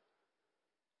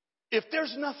 If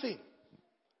there's nothing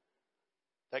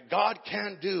that God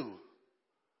can't do,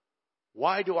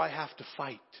 why do I have to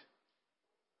fight?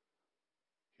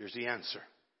 Here's the answer.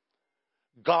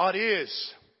 God is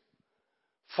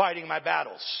fighting my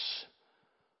battles.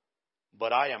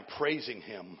 but I am praising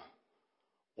Him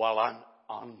while I'm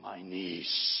on my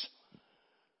knees.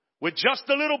 With just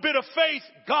a little bit of faith,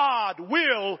 God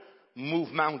will move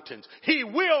mountains. He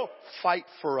will fight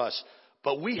for us.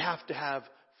 But we have to have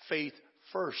faith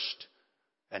first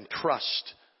and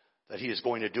trust that He is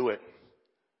going to do it.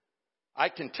 I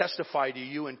can testify to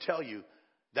you and tell you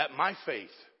that my faith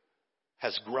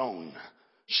has grown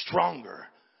stronger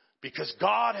because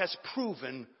God has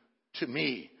proven to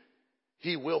me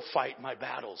He will fight my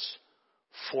battles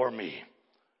for me.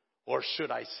 Or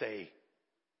should I say,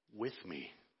 with me.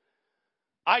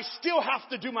 I still have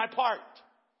to do my part.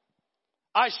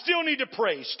 I still need to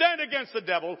pray, stand against the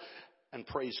devil, and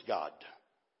praise God.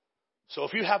 So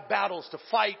if you have battles to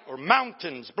fight or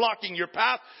mountains blocking your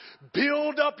path,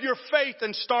 build up your faith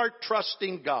and start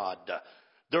trusting God.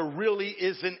 There really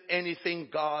isn't anything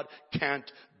God can't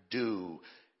do.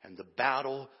 And the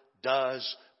battle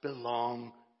does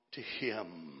belong to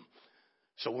Him.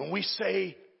 So when we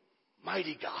say,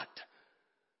 mighty God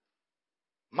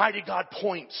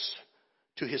points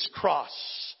to His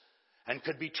cross and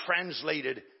could be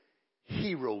translated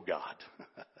hero God.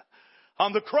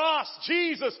 On the cross,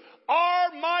 Jesus, our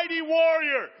mighty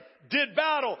warrior, did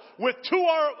battle with two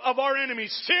of our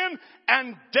enemies, sin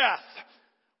and death.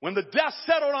 When the death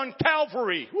settled on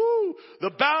Calvary,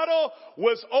 the battle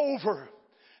was over.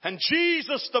 And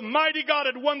Jesus, the mighty God,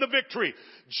 had won the victory.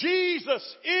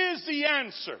 Jesus is the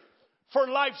answer for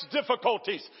life's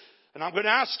difficulties. And I'm going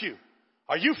to ask you,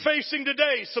 are you facing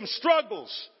today some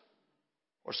struggles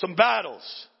or some battles?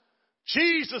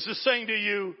 Jesus is saying to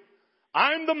you,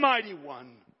 I'm the mighty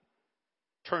one.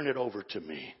 Turn it over to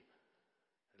me.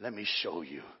 Let me show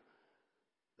you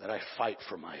that I fight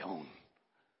for my own.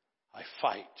 I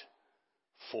fight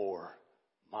for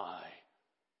my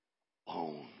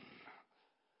own.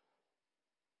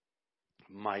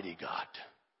 Mighty God.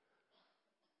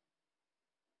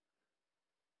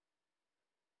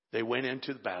 They went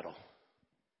into the battle.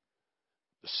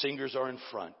 The singers are in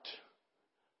front.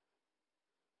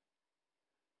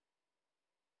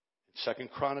 In 2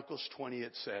 Chronicles 20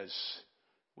 it says,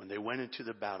 when they went into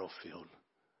the battlefield,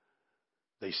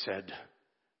 they said,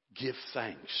 give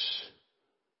thanks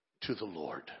to the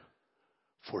Lord,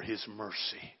 for His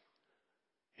mercy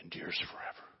endures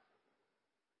forever.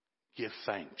 Give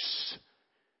thanks.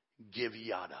 Give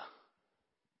yada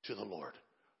to the Lord.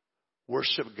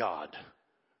 Worship God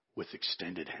with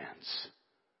extended hands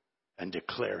and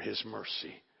declare His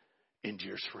mercy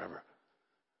endures forever.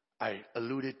 I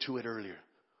alluded to it earlier.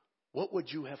 What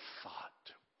would you have thought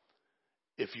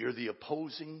if you're the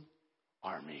opposing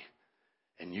army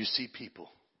and you see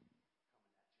people?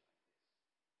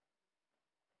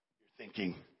 You're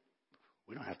thinking,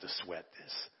 we don't have to sweat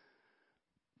this.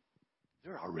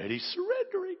 They're already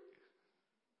surrendering.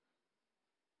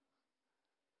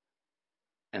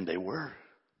 And they were.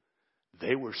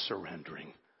 They were surrendering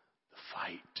the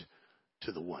fight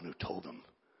to the one who told them,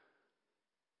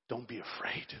 don't be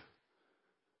afraid.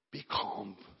 Be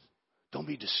calm. Don't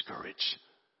be discouraged.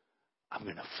 I'm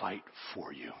going to fight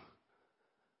for you.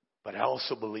 But I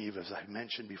also believe, as I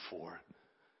mentioned before,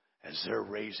 as they're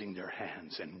raising their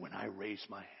hands, and when I raise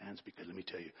my hands, because let me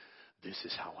tell you, this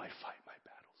is how I fight my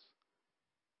battles.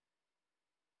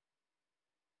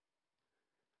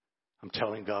 I'm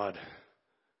telling God,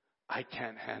 I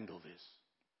can't handle this.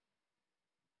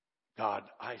 God,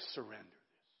 I surrender this.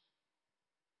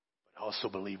 But I also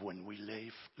believe when we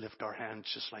lift our hands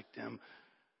just like them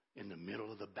in the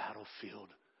middle of the battlefield,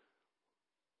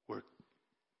 we're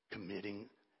committing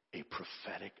a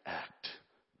prophetic act.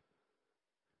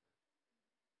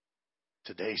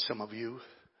 Today, some of you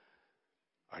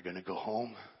are going to go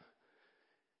home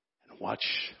and watch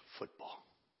football.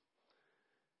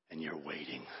 And you're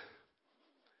waiting.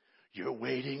 You're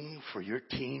waiting for your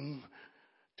team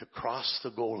to cross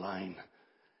the goal line.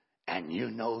 And you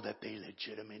know that they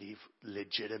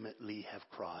legitimately have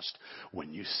crossed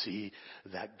when you see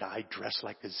that guy dressed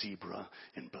like a zebra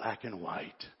in black and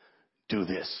white do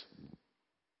this.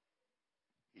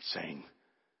 He's saying,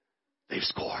 they've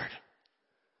scored.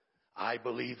 I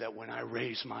believe that when I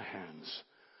raise my hands,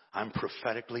 I'm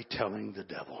prophetically telling the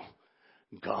devil,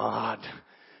 God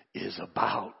is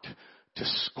about to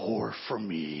score for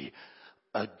me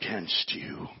against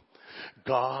you.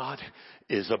 God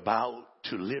is about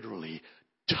to literally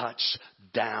touch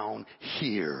down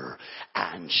here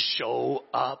and show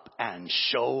up and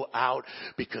show out,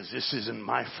 because this isn't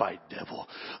my fight, devil.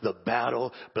 The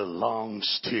battle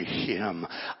belongs to Him.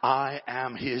 I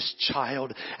am His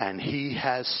child, and He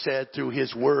has said through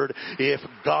His word, if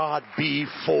God be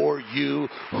for you,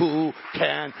 who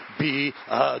can be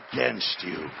against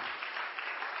you?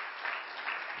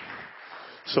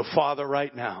 So, Father,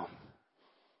 right now,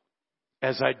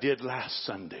 as I did last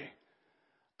Sunday,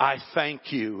 I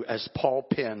thank you, as Paul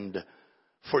penned,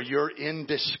 for your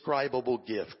indescribable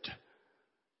gift.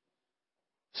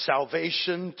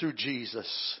 Salvation through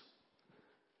Jesus.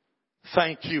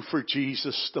 Thank you for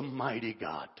Jesus, the mighty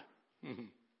God.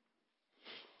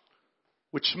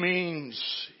 Which means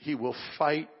He will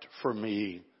fight for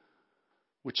me.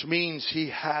 Which means He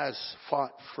has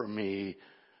fought for me.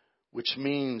 Which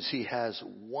means He has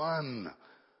won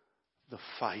the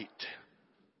fight.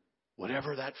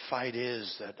 Whatever that fight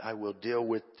is that I will deal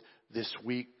with this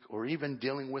week or even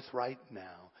dealing with right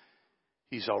now,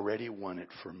 He's already won it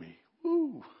for me.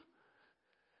 Woo!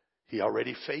 He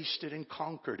already faced it and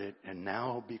conquered it. And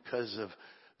now, because of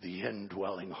the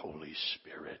indwelling Holy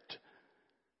Spirit,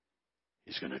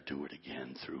 He's going to do it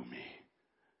again through me,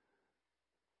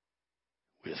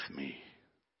 with me,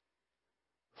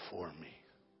 for me.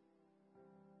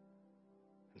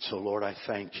 And so, Lord, I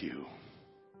thank you.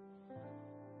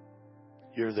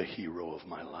 You're the hero of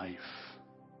my life.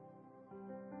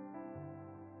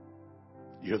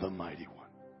 You're the mighty one.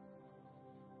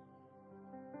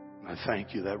 And I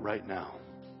thank you that right now,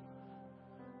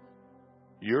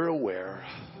 you're aware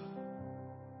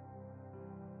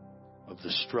of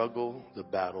the struggle, the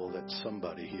battle that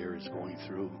somebody here is going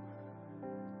through,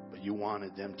 but you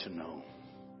wanted them to know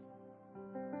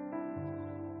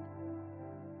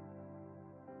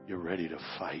you're ready to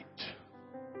fight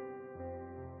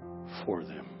for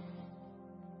them.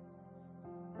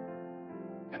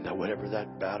 And that whatever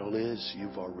that battle is,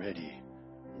 you've already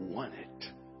won it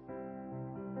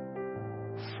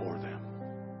for them.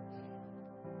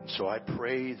 So I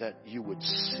pray that you would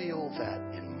seal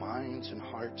that in minds and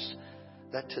hearts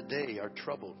that today are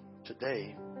troubled,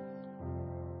 today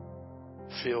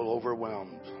feel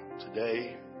overwhelmed,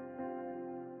 today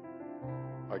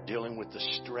are dealing with the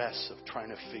stress of trying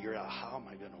to figure out, how am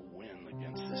I going to win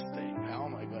against this thing? How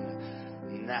am I going to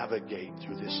navigate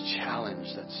through this challenge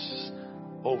that's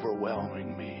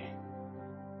overwhelming me?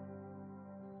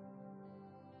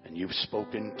 And you've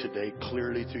spoken today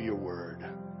clearly through your word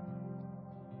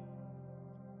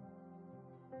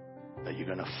that you're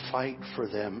going to fight for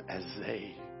them as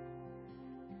they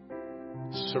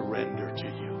surrender to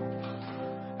you,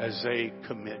 as they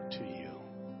commit to you,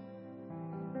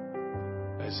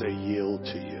 as they yield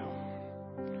to you.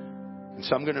 And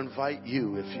so I'm going to invite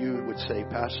you, if you would say,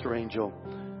 Pastor Angel,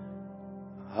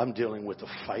 I'm dealing with a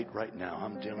fight right now.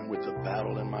 I'm dealing with a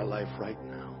battle in my life right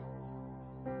now.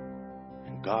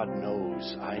 And God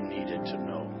knows I needed to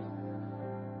know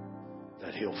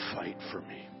that He'll fight for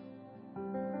me.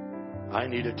 I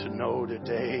needed to know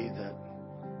today that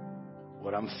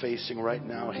what I'm facing right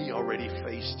now, He already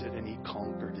faced it and He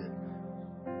conquered it.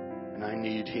 And I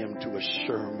need Him to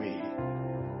assure me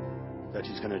that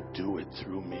He's going to do it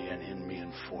through me and in me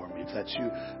and for me. If that's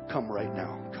you, come right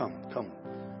now.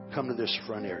 Come to this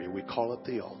front area. We call it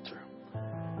the altar.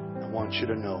 I want you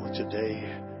to know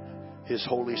today His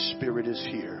Holy Spirit is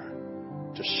here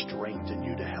to strengthen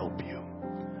you, to help you.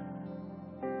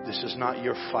 This is not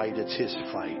your fight, it's His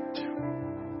fight.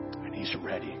 And He's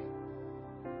ready.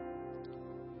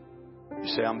 You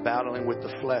say, I'm battling with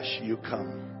the flesh, you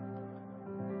come.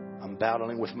 I'm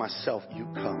battling with myself, you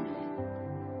come.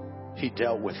 He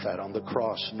dealt with that on the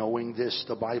cross. Knowing this,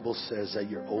 the Bible says that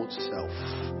your old self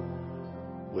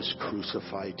was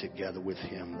crucified together with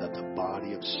Him, that the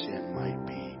body of sin might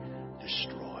be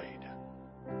destroyed.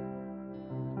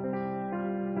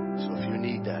 So if you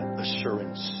need that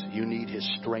assurance, you need His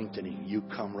strengthening, you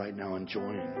come right now and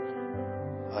join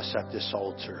us at this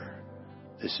altar.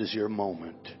 This is your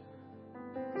moment.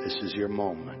 This is your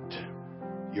moment.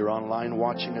 You're online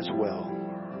watching as well.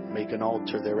 Make an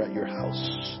altar there at your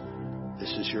house.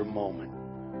 This is your moment.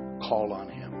 Call on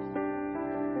Him.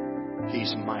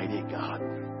 He's mighty God.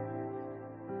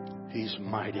 He's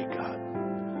mighty God.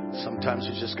 Sometimes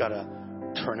you just got to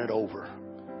turn it over.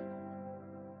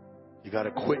 You got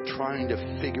to quit trying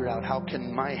to figure out, how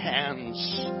can my hands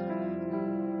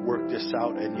work this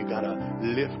out? And you got to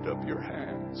lift up your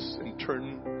hands and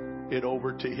turn it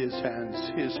over to His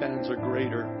hands. His hands are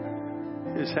greater.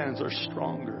 His hands are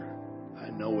stronger.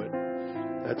 I know it.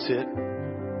 That's it.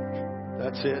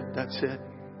 That's it. That's it.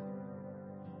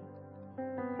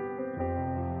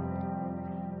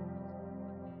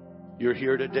 You're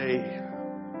here today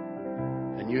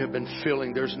and you have been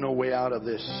feeling there's no way out of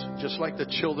this. Just like the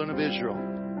children of Israel.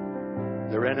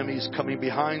 Their enemies coming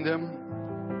behind them.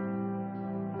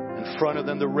 In front of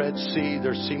them, the Red Sea,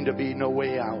 there seemed to be no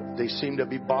way out. They seemed to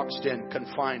be boxed in,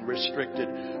 confined, restricted,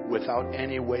 without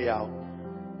any way out.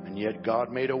 And yet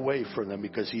God made a way for them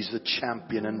because He's the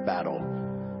champion in battle.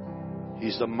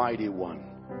 He's the mighty one.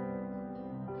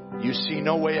 You see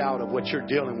no way out of what you're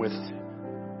dealing with,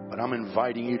 but I'm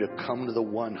inviting you to come to the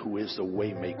one who is the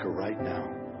way maker right now.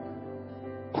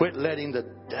 Quit letting the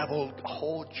devil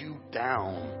hold you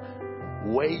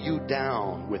down, weigh you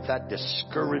down with that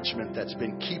discouragement that's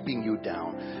been keeping you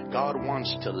down. God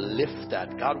wants to lift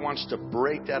that. God wants to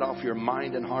break that off your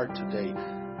mind and heart today.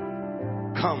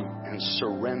 Come and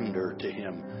surrender to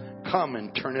Him. Come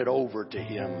and turn it over to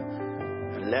Him.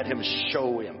 And let Him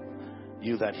show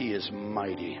you that He is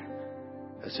mighty.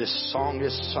 As this song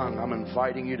is sung, I'm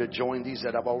inviting you to join these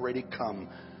that have already come.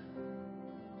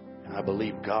 And I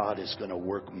believe God is going to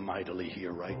work mightily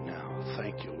here right now.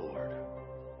 Thank you, Lord.